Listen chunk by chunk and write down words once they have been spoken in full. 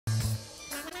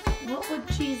What would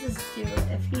Jesus do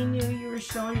if he knew you were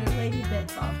showing your lady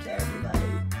bits off to everybody?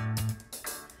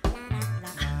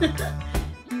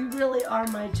 You really are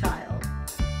my child.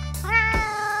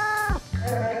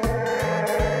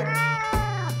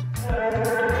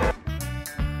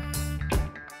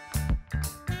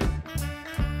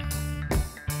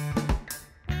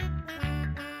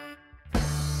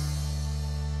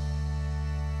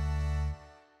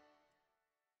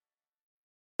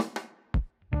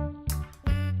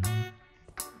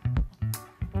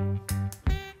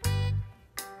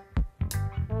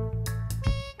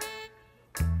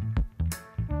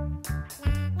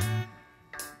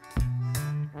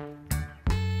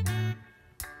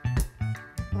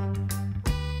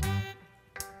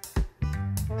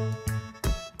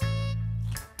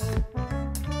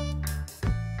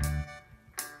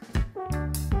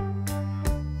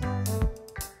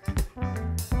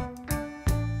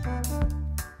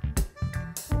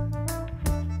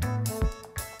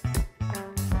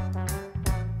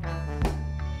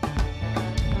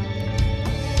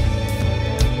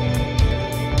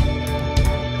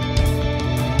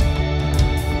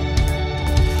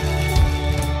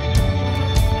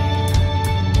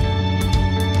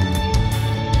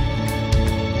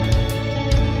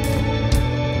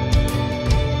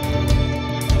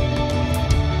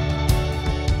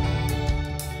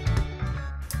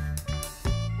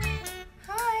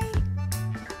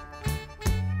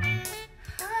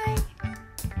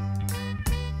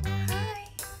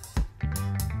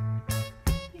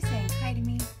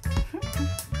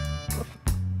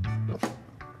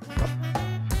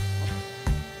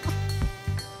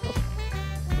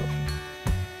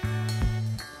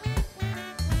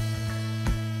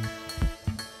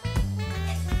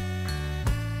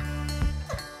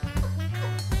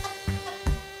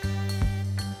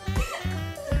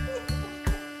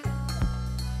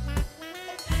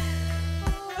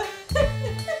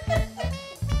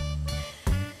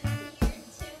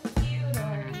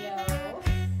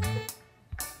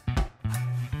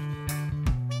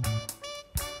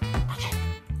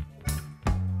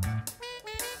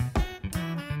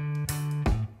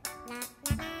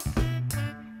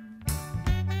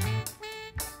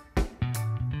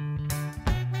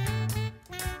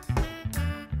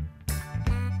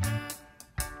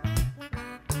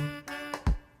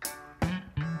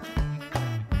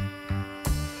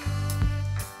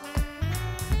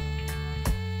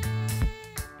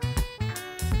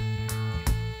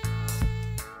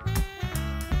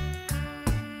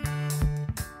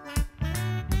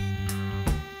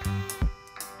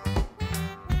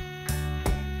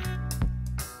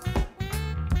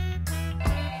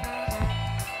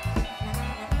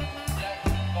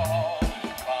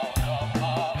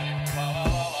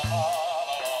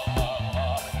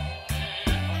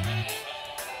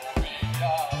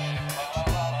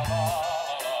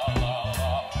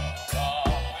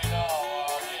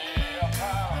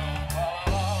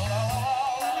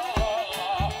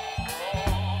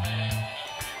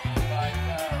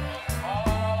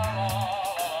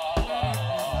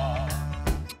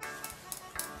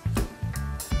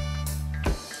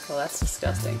 Well, that's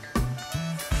disgusting.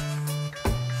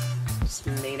 Just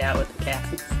made out with the cat.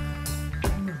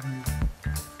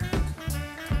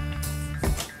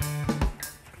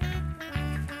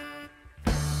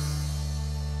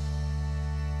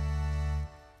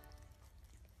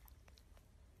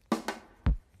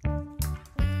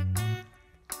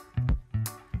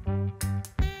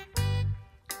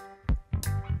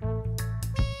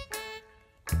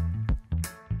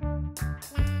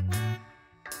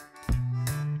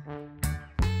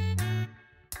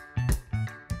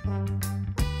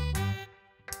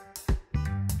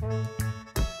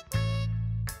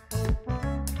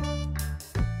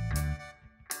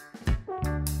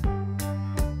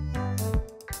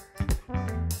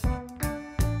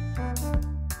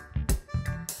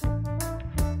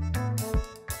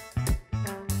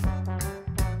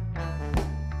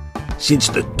 Since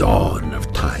the dawn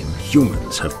of time,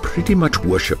 humans have pretty much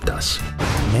worshipped us.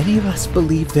 Many of us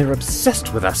believe they're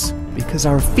obsessed with us because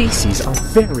our feces are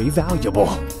very valuable.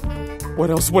 What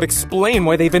else would explain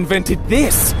why they've invented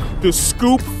this? The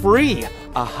Scoop Free,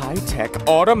 a high-tech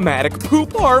automatic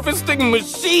poop harvesting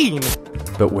machine!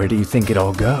 But where do you think it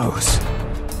all goes?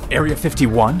 Area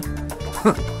 51?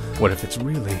 Huh. What if it's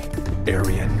really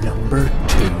Area number 2?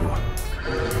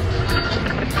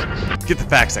 Get the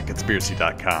facts at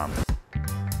conspiracy.com.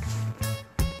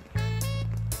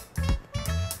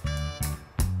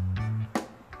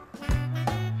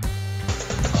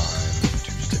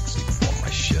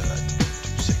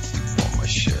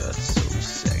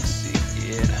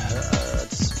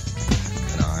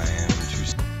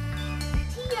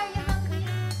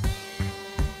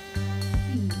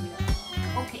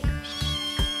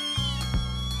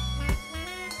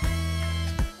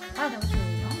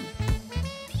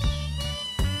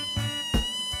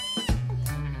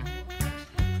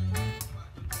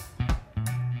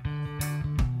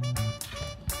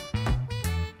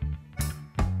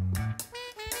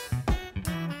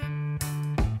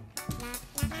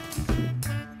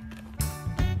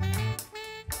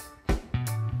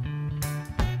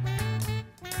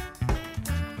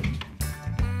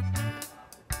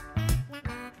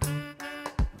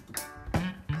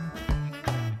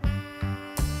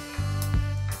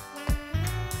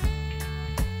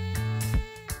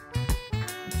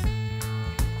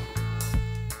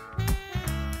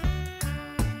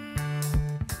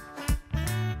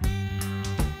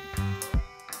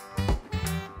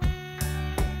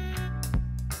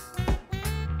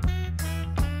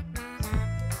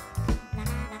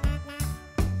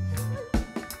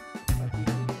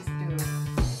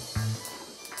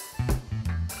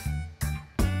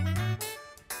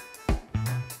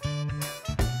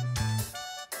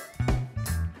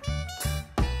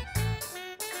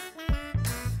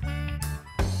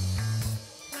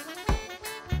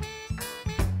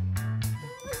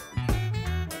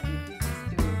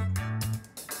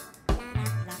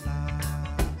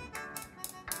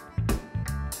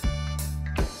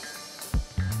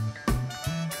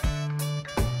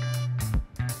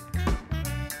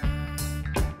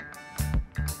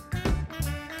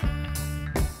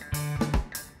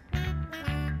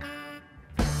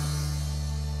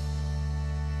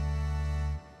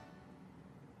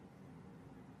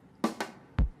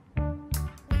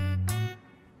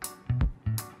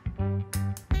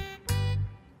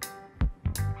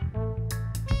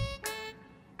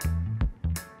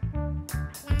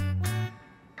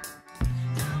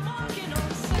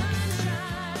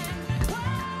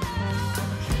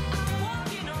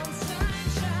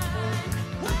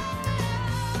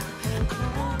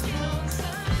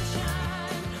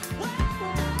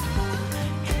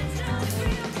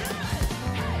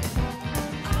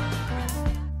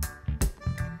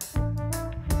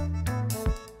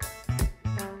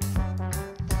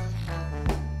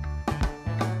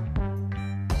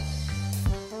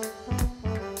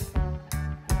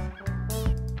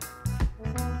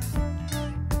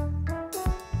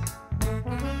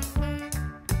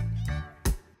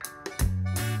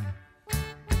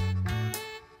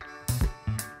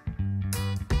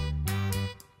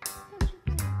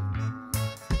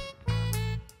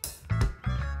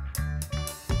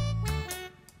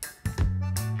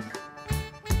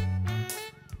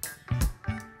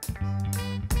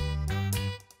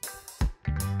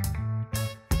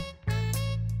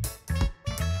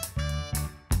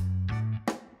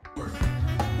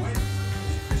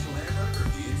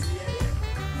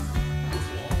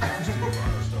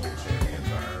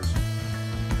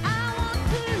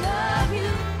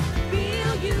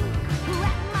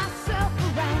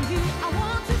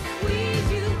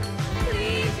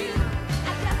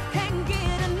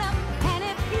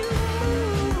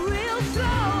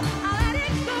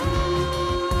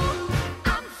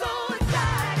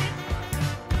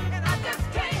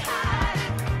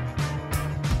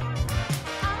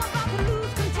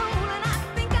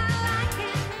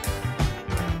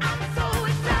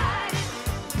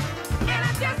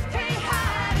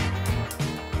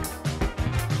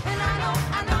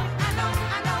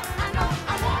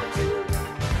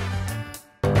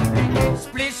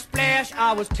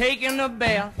 I was taking a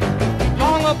bath.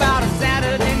 Long about a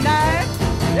Saturday night.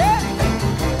 Yeah.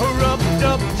 Rubbed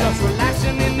up, just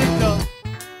relaxing in the tub.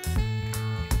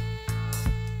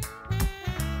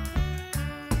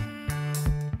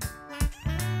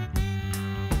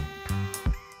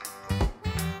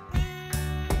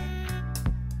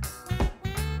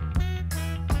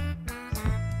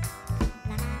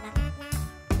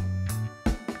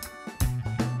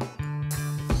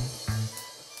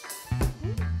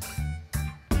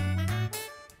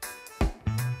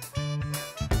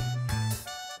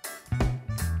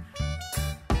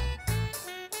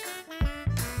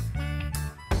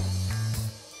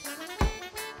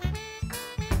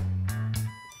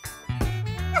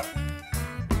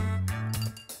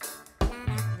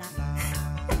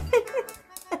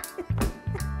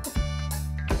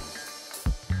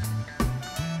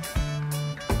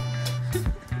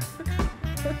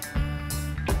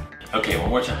 Okay, one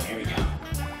more time. Here we go.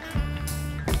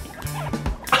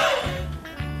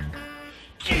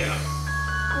 Yeah.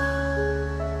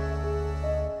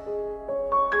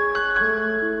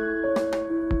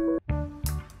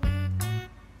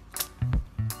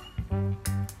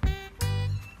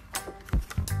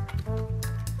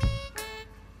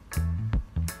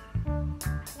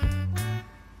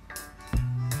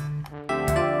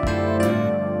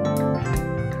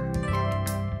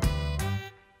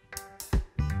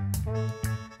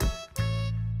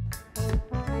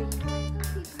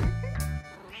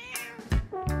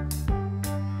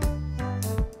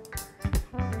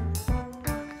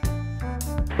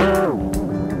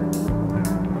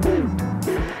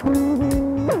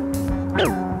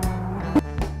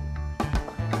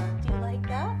 Do you like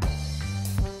that?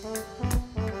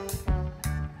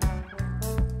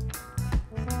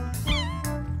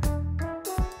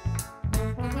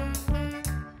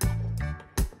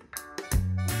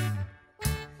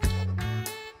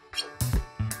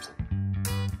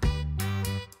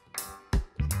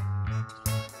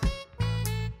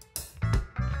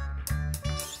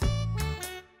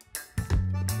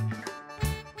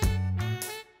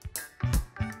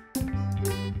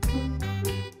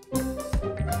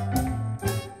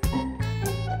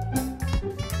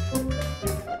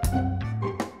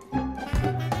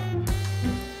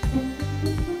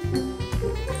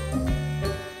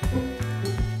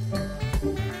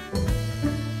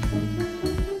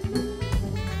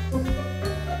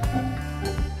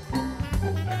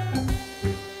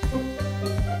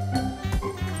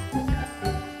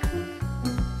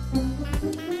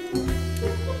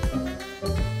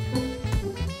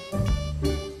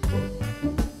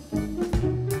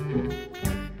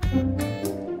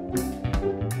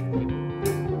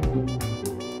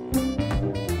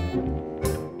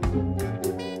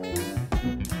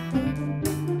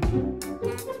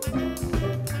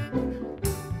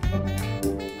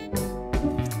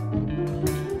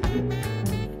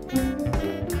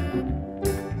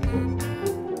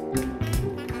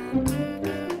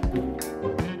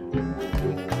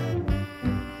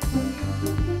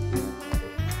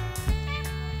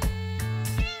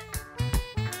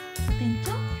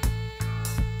 Pincho?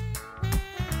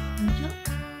 Pincho?